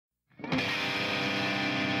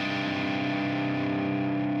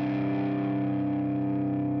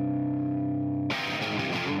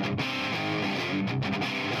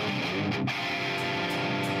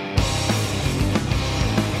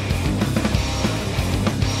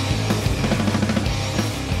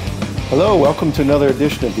Hello, welcome to another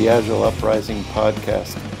edition of the Agile Uprising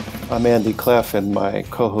podcast. I'm Andy Cleff, and my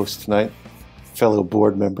co-host tonight, fellow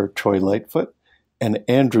board member Troy Lightfoot, and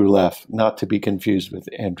Andrew Leff, not to be confused with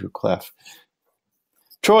Andrew Cleff.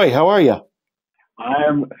 Troy, how are you?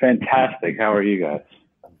 I'm fantastic. How are you guys?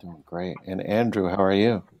 I'm doing great. And Andrew, how are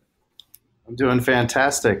you? I'm doing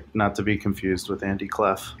fantastic, not to be confused with Andy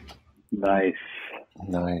Cleff. Nice.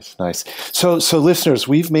 So listeners,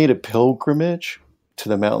 we've made a pilgrimage to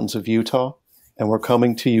the mountains of Utah, and we're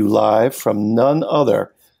coming to you live from none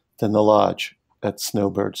other than the lodge at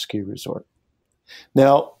Snowbird Ski Resort.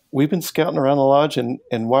 Now, we've been scouting around the lodge, and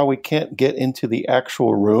while we can't get into the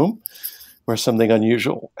actual room where something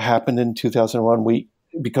unusual happened in 2001,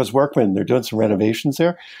 because workmen, they're doing some renovations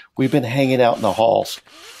there, we've been hanging out in the halls.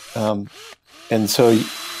 And so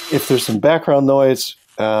if there's some background noise,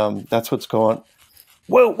 that's what's going on.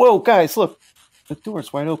 Whoa, guys, look, the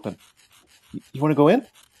door's wide open. You want to go in?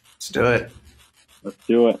 Let's do it. Let's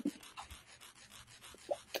do it.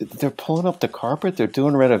 They're pulling up the carpet. They're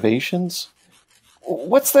doing renovations.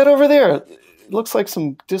 What's that over there? It looks like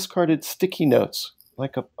some discarded sticky notes,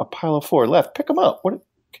 like a pile of four. Left, pick them up.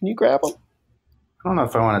 Can you grab them? I don't know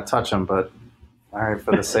if I want to touch them, but all right,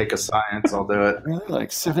 for the sake of science, I'll do it. Really, like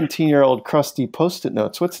 17-year-old crusty Post-it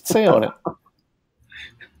notes. What's it say on it?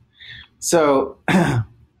 So,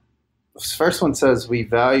 this first one says, we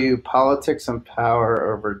value politics and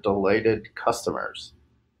power over delighted customers.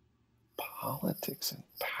 Politics and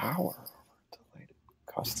power over delighted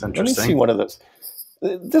customers. Let me see one of those.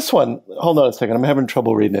 This one, hold on a second. I'm having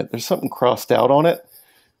trouble reading it. There's something crossed out on it.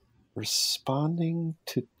 Responding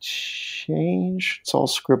to change. It's all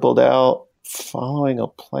scribbled out. Following a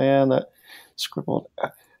plan that scribbled.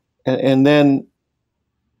 And then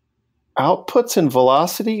outputs and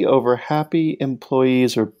velocity over happy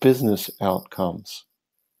employees or business outcomes.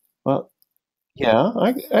 Well, yeah,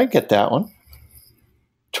 I get that one.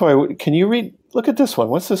 Troy, can you read? Look at this one.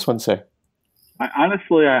 What's this one say?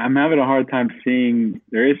 Honestly, I'm having a hard time seeing.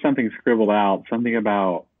 There is something scribbled out, something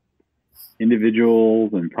about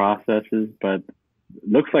individuals and processes, but it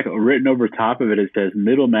looks like written over top of it, it says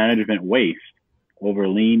middle management waste over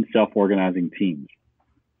lean self-organizing teams.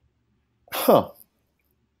 Huh.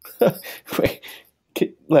 Wait,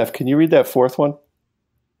 Leff, can you read that fourth one?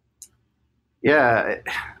 Yeah.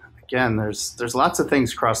 Again, there's lots of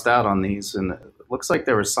things crossed out on these, and it looks like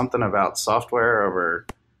there was something about software over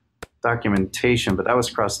documentation, but that was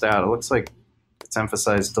crossed out. It looks like it's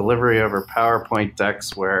emphasized delivery over PowerPoint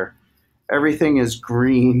decks where everything is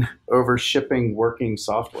green over shipping working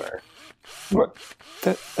software.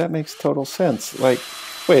 That makes total sense. Like,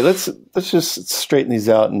 wait, let's just straighten these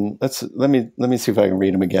out, and let me see if I can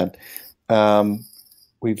read them again.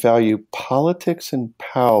 We value politics and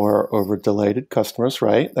power over delighted customers,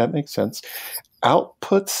 right? That makes sense.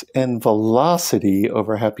 Outputs and velocity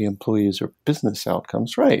over happy employees or business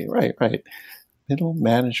outcomes, right. Middle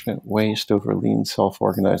management waste over lean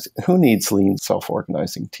self-organizing. Who needs lean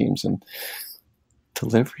self-organizing teams? And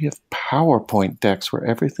delivery of PowerPoint decks where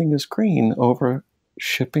everything is green over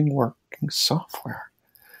shipping working software.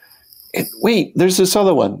 Wait, there's this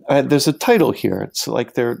other one. There's a title here. It's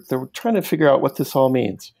like they're trying to figure out what this all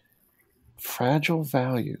means. Fragile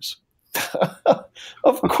values.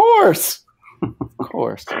 Of course.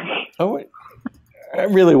 Oh, wait. I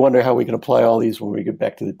really wonder how we can apply all these when we get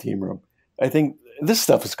back to the team room. I think this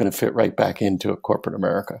stuff is going to fit right back into a corporate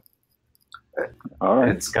America. All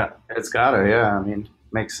right. It's got to, yeah. I mean,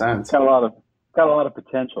 makes sense. Got a lot of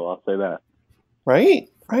potential. I'll say that. Right.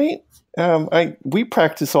 We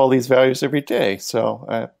practice all these values every day.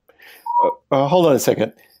 So, hold on a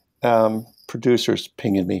second. Producers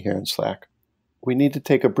pinging me here in Slack. We need to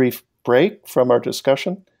take a brief break from our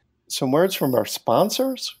discussion. Some words from our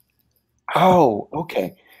sponsors. Oh,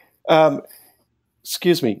 okay.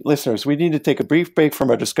 Excuse me, listeners, we need to take a brief break from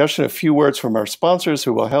our discussion. A few words from our sponsors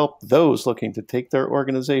who will help those looking to take their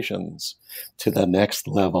organizations to the next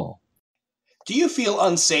level. Do you feel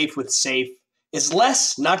unsafe with SAFE? Is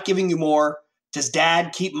less not giving you more? Does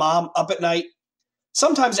dad keep mom up at night?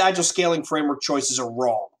 Sometimes agile scaling framework choices are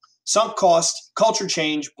wrong. Sunk cost, culture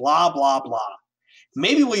change, blah, blah, blah.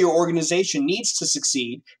 Maybe what your organization needs to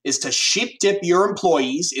succeed is to sheep dip your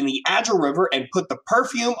employees in the Agile River and put the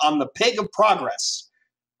perfume on the pig of progress.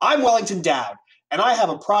 I'm Wellington Dowd, and I have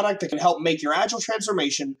a product that can help make your Agile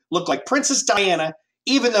transformation look like Princess Diana,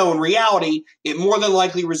 even though in reality, it more than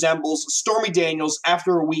likely resembles Stormy Daniels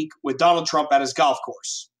after a week with Donald Trump at his golf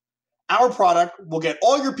course. Our product will get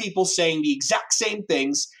all your people saying the exact same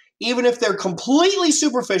things, even if they're completely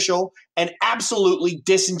superficial and absolutely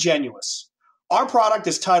disingenuous. Our product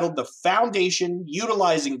is titled The Foundation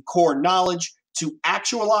Utilizing Core Knowledge to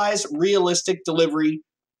actualize realistic delivery.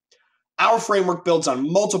 Our framework builds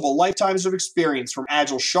on multiple lifetimes of experience from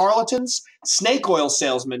agile charlatans, snake oil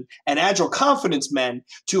salesmen, and agile confidence men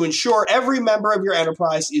to ensure every member of your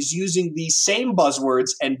enterprise is using these same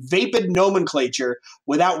buzzwords and vapid nomenclature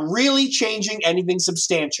without really changing anything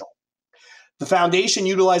substantial. The foundation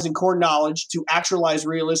utilizing core knowledge to actualize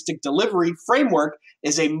realistic delivery framework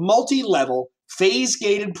is a multi-level,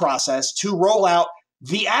 phase-gated process to roll out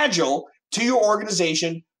the agile to your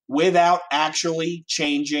organization without actually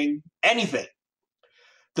changing anything.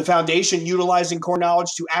 The foundation utilizing core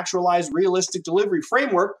knowledge to actualize realistic delivery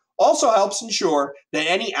framework also helps ensure that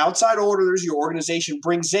any outside orders your organization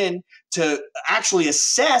brings in to actually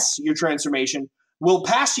assess your transformation will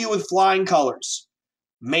pass you with flying colors,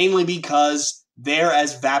 mainly because they're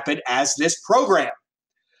as vapid as this program.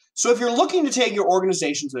 So if you're looking to take your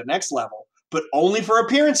organization to the next level, but only for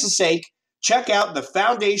appearance's sake, check out the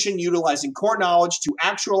foundation utilizing core knowledge to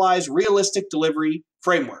actualize realistic delivery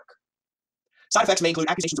framework. Side effects may include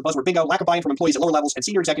accusations of buzzword bingo, lack of buy-in from employees at lower levels, and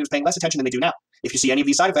senior executives paying less attention than they do now. If you see any of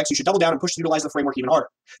these side effects, you should double down and push to utilize the framework even harder.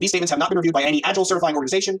 These statements have not been reviewed by any Agile certifying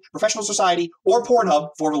organization, professional society, or Pornhub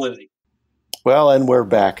for validity. Well, and we're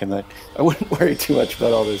back, and I wouldn't worry too much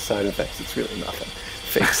about all those side effects. It's really nothing.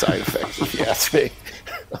 Fake side effects, if you ask me.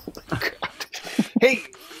 Oh my God. Hey,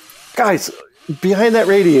 guys, behind that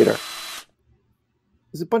radiator,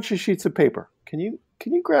 there's a bunch of sheets of paper. Can you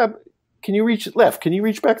reach left? Can you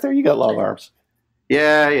reach back there? You got long arms.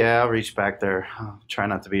 Yeah, I'll reach back there. I'll try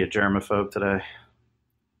not to be a germaphobe today.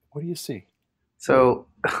 What do you see? So,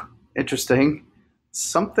 interesting.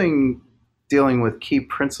 Something dealing with key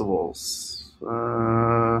principles.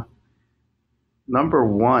 Number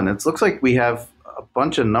one, it looks like we have a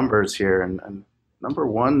bunch of numbers here. And number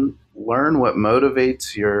one, learn what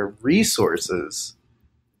motivates your resources.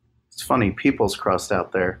 It's funny, people's crossed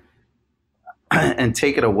out there. And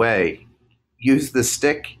take it away. Use the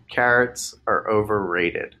stick. Carrots are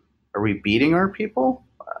overrated. Are we beating our people?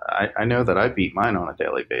 I know that I beat mine on a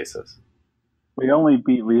daily basis. We only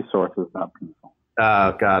beat resources, not people.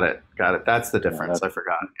 Got it. That's the difference. I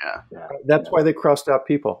forgot. Yeah. That's why they crossed out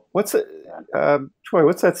people. What's it? Troy,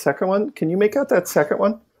 what's that second one? Can you make out that second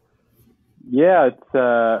one? Yeah,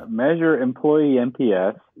 it's measure employee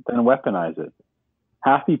NPS, then weaponize it.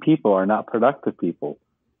 Happy people are not productive people.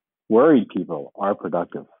 Worried people are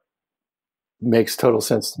productive. Makes total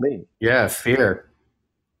sense to me. Yeah, fear.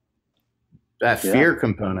 That fear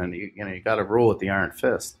component, you got to rule with the iron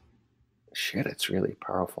fist. Shit, it's really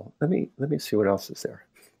powerful. Let me see what else is there.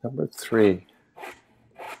 Number 3,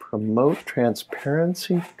 promote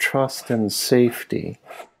transparency, trust, and safety.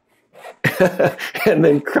 And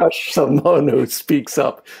then crush someone who speaks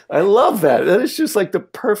up. I love that. That is just like the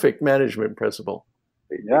perfect management principle.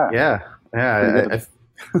 Yeah.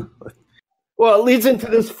 Well, it leads into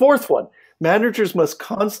this fourth one. Managers must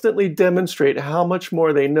constantly demonstrate how much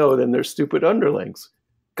more they know than their stupid underlings.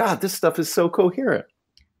 God, this stuff is so coherent.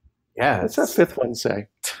 Yeah. What's that fifth one say?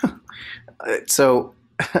 So,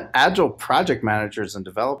 agile project managers and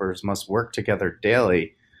developers must work together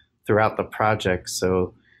daily throughout the project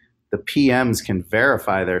so the PMs can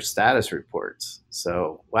verify their status reports.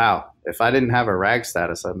 So, wow, if I didn't have a RAG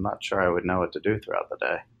status, I'm not sure I would know what to do throughout the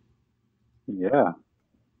day. Yeah.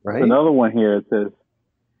 Right. Another one here, it says,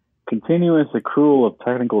 continuous accrual of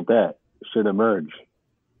technical debt should emerge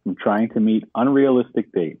from trying to meet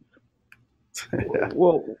unrealistic dates.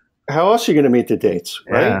 Well, how else are you going to meet the dates,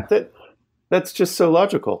 right? Yeah. That's just so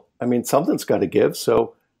logical. I mean, something's got to give,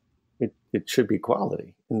 so it should be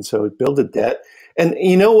quality. And so build a debt. And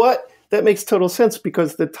you know what? That makes total sense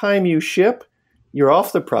because the time you ship, you're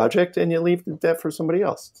off the project and you leave the debt for somebody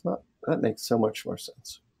else. That makes so much more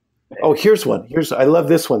sense. Oh, here's one. I love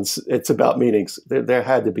this one. It's about meetings. There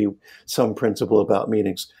had to be some principle about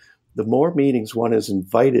meetings. The more meetings one is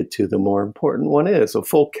invited to, the more important one is. A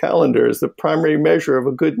full calendar is the primary measure of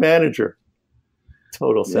a good manager.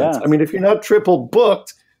 Total sense. Yeah. I mean, if you're not triple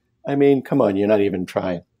booked, I mean, come on, you're not even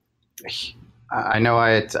trying. I know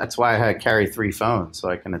that's why I carry 3 phones so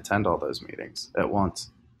I can attend all those meetings at once.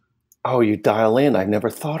 Oh, you dial in. I never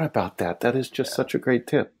thought about that. That is just such a great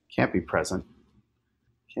tip. Can't be present.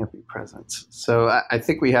 So I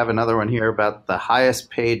think we have another one here about the highest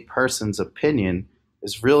paid person's opinion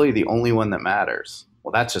is really the only one that matters.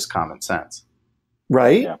 Well, that's just common sense.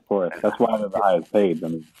 Right? Yeah, of course. That's why they're the highest paid. I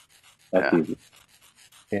mean, that's easy.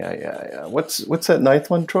 Yeah. What's that 9th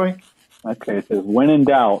one, Troy? Okay, it says, when in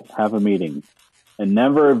doubt, have a meeting. And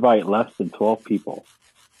never invite less than 12 people.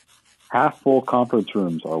 Half-full conference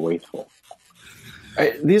rooms are wasteful.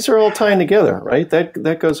 These are all tying together, right?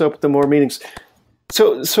 That goes up with the more meetings.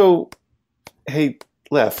 So, hey,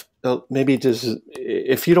 Leff, maybe just,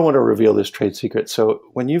 if you don't want to reveal this trade secret, so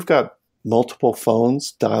when you've got multiple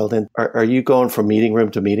phones dialed in, are you going from meeting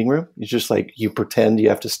room to meeting room? You just like, you pretend you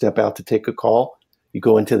have to step out to take a call. You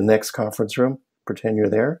go into the next conference room, pretend you're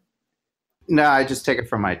there. No, I just take it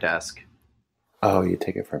from my desk. Oh, you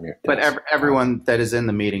take it from your desk. But everyone that is in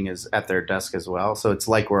the meeting is at their desk as well. So it's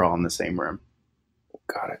like we're all in the same room.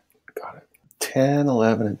 Got it. 10,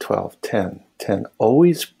 11, and 12. 10.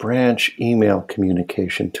 Always branch email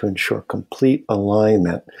communication to ensure complete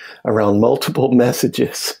alignment around multiple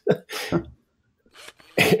messages.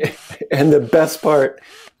 And the best part,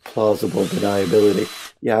 plausible deniability.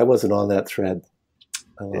 Yeah, I wasn't on that thread.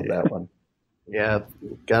 I love that one. Yeah,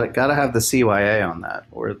 gotta have the CYA on that,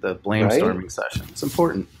 or the blamestorming session. It's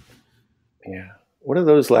important. Yeah. What are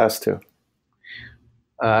those last two?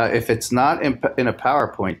 If it's not in a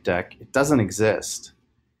PowerPoint deck, it doesn't exist.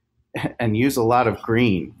 And use a lot of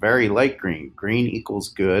green, very light green. Green equals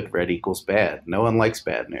good, red equals bad. No one likes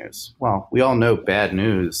bad news. Well, we all know bad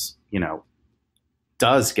news,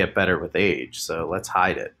 does get better with age. So let's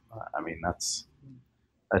hide it. I mean, that's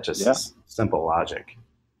just simple logic.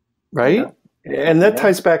 Right? Yeah. And that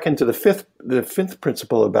ties back into the fifth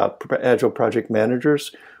principle about agile project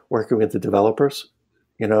managers working with the developers,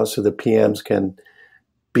 so the PMs can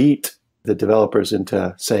beat the developers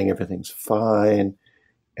into saying everything's fine.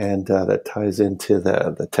 And that ties into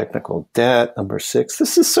the technical debt, number 6.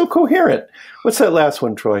 This is so coherent. What's that last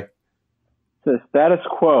one, Troy? The status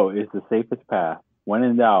quo is the safest path. When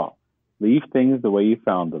in doubt, leave things the way you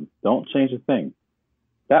found them. Don't change a thing.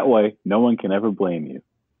 That way, no one can ever blame you.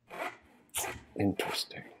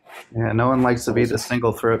 Interesting. Yeah, no one likes to be the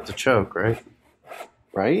single throat to choke, right?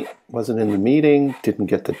 Right? Wasn't in the meeting, didn't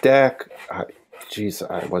get the deck. I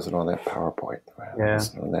wasn't on that PowerPoint. I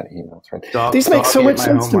wasn't on that email thread. These make so much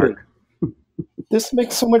sense to me. This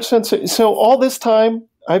makes so much sense. So all this time,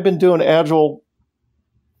 I've been doing Agile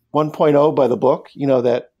 1.0 by the book,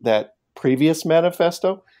 that previous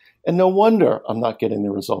manifesto. And no wonder I'm not getting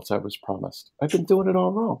the results I was promised. I've been doing it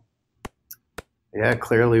all wrong. Yeah,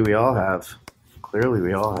 clearly we all have.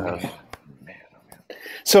 Man.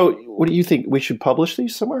 So what do you think? We should publish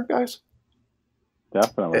these somewhere, guys?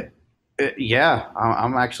 Definitely. Yeah,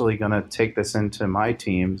 I'm actually going to take this into my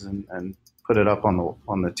teams and put it up on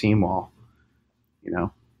the team wall.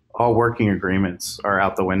 All working agreements are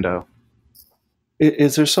out the window.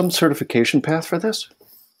 Is there some certification path for this?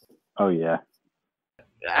 Oh, yeah.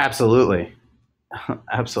 Absolutely.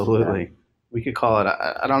 Absolutely. Yeah. We could call it,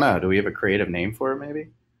 I don't know, do we have a creative name for it maybe?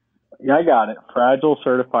 Yeah, I got it. Fragile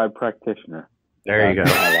Certified Practitioner. There you go.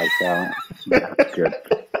 I like that one. Yeah, that's good.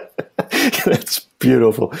 That's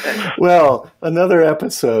beautiful. Well, another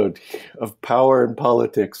episode of Power and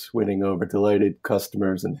Politics, winning over delighted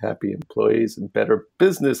customers and happy employees and better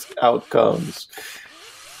business outcomes.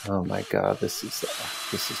 Oh my God, this is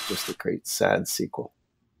just a great sad sequel.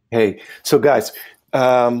 Hey, so guys,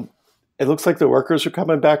 it looks like the workers are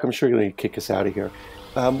coming back. I'm sure you're going to kick us out of here.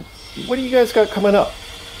 What do you guys got coming up?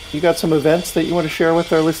 You got some events that you want to share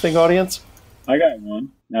with our listening audience? I got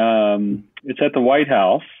one. It's at the White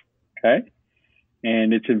House. Okay.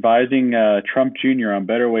 And it's advising Trump Jr. on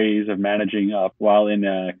better ways of managing up while in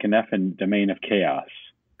a Cynefin domain of chaos.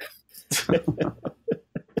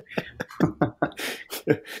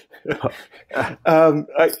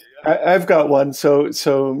 I've got one. So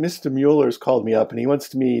Mr. Mueller's called me up and he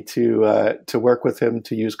wants me to work with him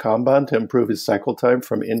to use Kanban to improve his cycle time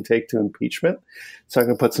from intake to impeachment. So I'm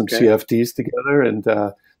going to put some CFDs together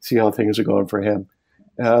and see how things are going for him.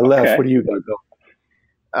 Leff, what do you got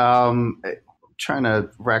going? Trying to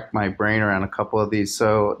rack my brain around a couple of these.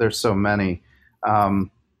 So there's so many.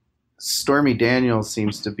 Stormy Daniels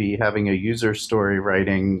seems to be having a user story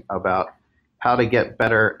writing about how to get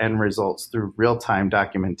better end results through real-time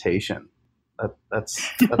documentation. That's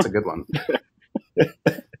a good one.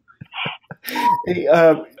 Hey,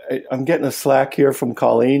 I'm getting a Slack here from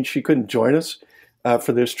Colleen. She couldn't join us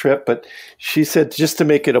for this trip, but she said just to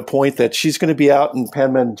make it a point that she's going to be out in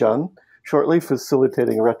Panmunjom shortly,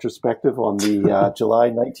 facilitating a retrospective on the July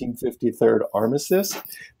 1953 armistice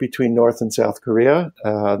between North and South Korea.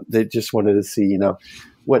 They just wanted to see,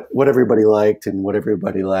 what everybody liked and what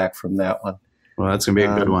everybody lacked from that one. Well, that's going to be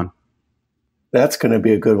a good one. That's going to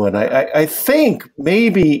be a good one. I think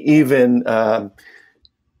maybe even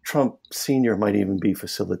Trump Sr. might even be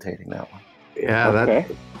facilitating that one. Yeah, okay.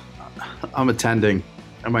 I'm attending.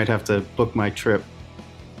 I might have to book my trip.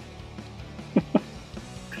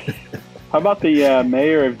 How about the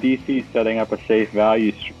mayor of D.C. setting up a safe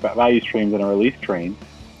value streams and a release train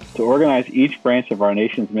to organize each branch of our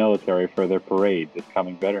nation's military for their parade this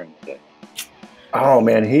coming Veterans Day? Oh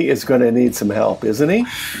man, he is going to need some help, isn't he?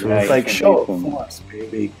 Yeah, Like he's show gonna need it for us,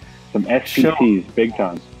 baby. some SPCs, big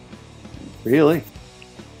time. Really?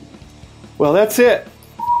 Well, that's it.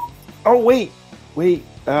 Oh wait.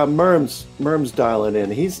 Merm's dialing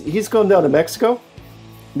in. He's going down to Mexico,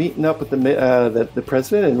 meeting up with the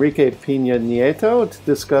president Enrique Peña Nieto to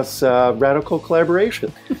discuss radical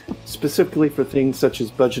collaboration, specifically for things such as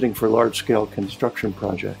budgeting for large-scale construction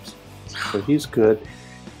projects. So he's good.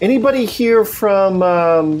 Anybody hear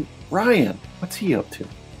from Ryan? What's he up to?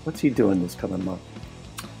 What's he doing this coming month?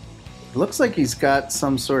 It looks like he's got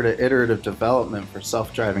some sort of iterative development for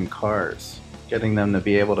self-driving cars, getting them to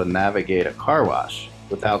be able to navigate a car wash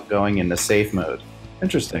without going into safe mode.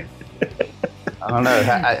 Interesting. I don't know.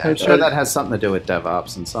 I'm sure that has something to do with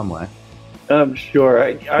DevOps in some way. I'm sure.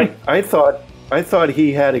 I thought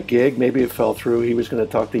he had a gig. Maybe it fell through. He was going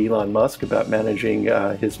to talk to Elon Musk about managing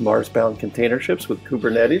his Mars-bound container ships with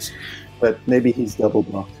Kubernetes, but maybe he's double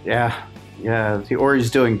booked. Yeah. Or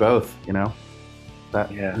he's doing both.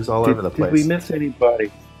 He's all over the place. Did we miss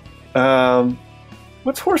anybody?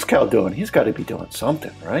 What's Horse Cow doing? He's got to be doing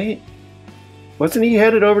something, right? Wasn't he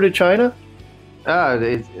headed over to China?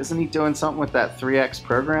 Isn't he doing something with that 3X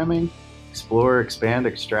programming? Explore, expand,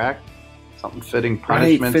 extract? Something fitting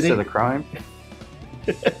punishments to the crime?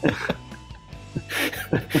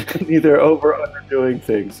 Either over or underdoing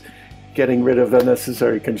things. Getting rid of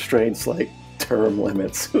unnecessary constraints like term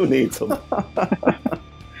limits. Who needs them?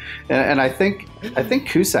 and I think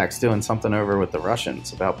Cusac's doing something over with the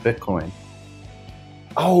Russians about Bitcoin.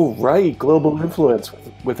 Oh, right. Global influence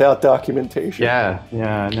without documentation. Yeah.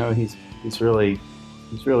 I know he's really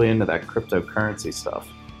into that cryptocurrency stuff.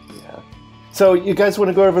 Yeah. So you guys want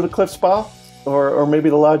to go over to the Cliff Spa or maybe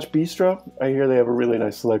the Lodge Bistro? I hear they have a really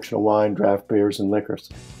nice selection of wine, draft beers, and liquors.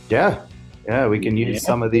 Yeah. We can use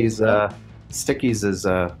some of these stickies as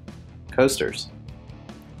coasters.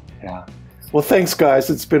 Yeah. Well, thanks, guys.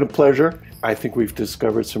 It's been a pleasure. I think we've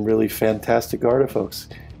discovered some really fantastic artifacts.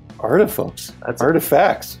 Artifacts.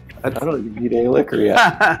 I don't even need any liquor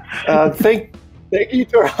yet. Thank you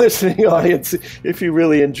to our listening audience. If you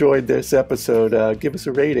really enjoyed this episode, give us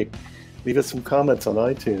a rating. Leave us some comments on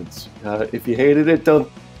iTunes. If you hated it, don't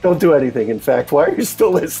do anything. In fact, why are you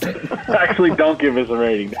still listening? Actually, don't give us a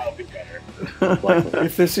rating. That'll be better.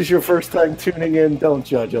 If this is your first time tuning in, don't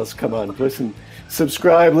judge us. Come on, listen.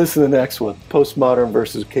 Subscribe, listen to the next one. Postmodern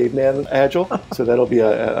versus Caveman Agile. So that'll be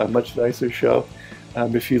a much nicer show.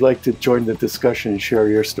 If you'd like to join the discussion and share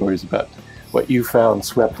your stories about what you found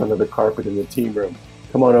swept under the carpet in the team room,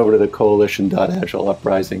 come on over to the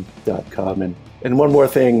coalition.agileuprising.com. And one more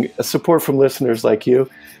thing, support from listeners like you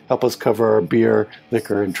help us cover our beer,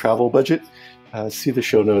 liquor, and travel budget. See the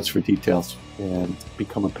show notes for details and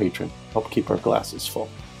become a patron. Help keep our glasses full.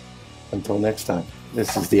 Until next time,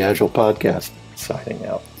 this is the Agile Podcast, signing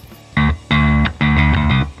out.